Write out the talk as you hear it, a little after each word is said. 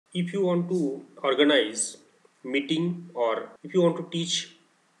If you want to organize meeting or if you want to teach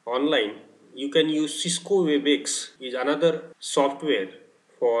online, you can use Cisco WebEx is another software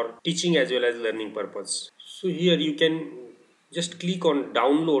for teaching as well as learning purpose. So here you can just click on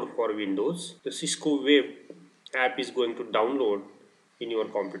download for Windows. The Cisco Web app is going to download in your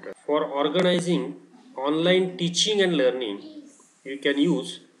computer. For organizing online teaching and learning, you can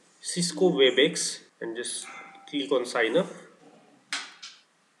use Cisco WebEx and just click on sign up.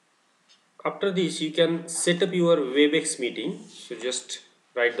 After this, you can set up your WebEx meeting. So just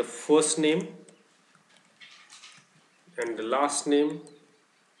write the first name and the last name.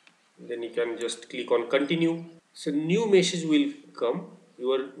 Then you can just click on continue. So new message will come.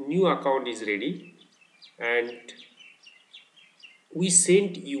 Your new account is ready, and we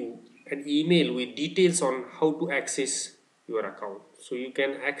sent you an email with details on how to access your account. So you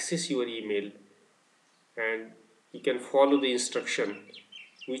can access your email and you can follow the instruction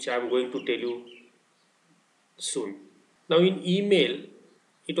which I am going to tell you soon. Now in email,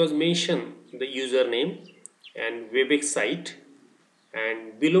 it was mentioned the username and WebEx site,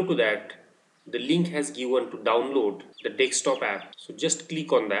 and below to that the link has given to download the desktop app. So just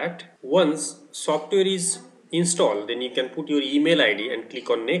click on that. Once software is installed, then you can put your email ID and click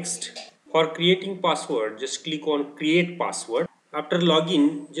on next. For creating password, just click on create password. After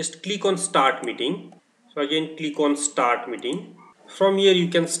login, just click on start meeting. So again click on start meeting. From here you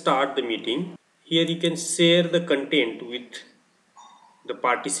can start the meeting. Here you can share the content with the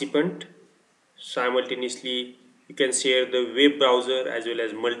participant. Simultaneously you can share the web browser as well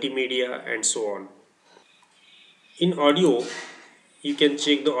as multimedia and so on. In audio, you can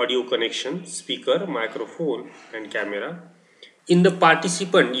check the audio connection, speaker, microphone and camera. In the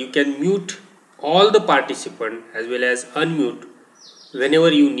participant, you can mute all the participant as well as unmute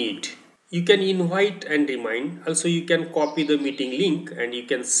whenever you need. You can invite and remind. Also you can copy the meeting link and you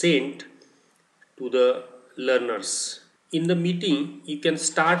can send to the learners. In the meeting, you can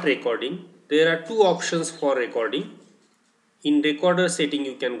start recording. There are two options for recording. In recorder setting,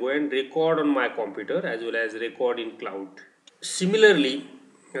 you can go and record on my computer as well as record in cloud. Similarly,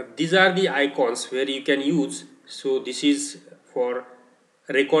 these are the icons where you can use. So this is for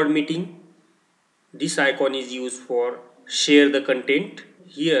record meeting. This icon is used for share the content.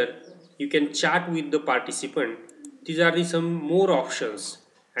 Here you can chat with the participant. These are the some more options,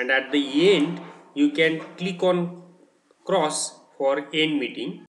 and at the end you can click on cross for end meeting.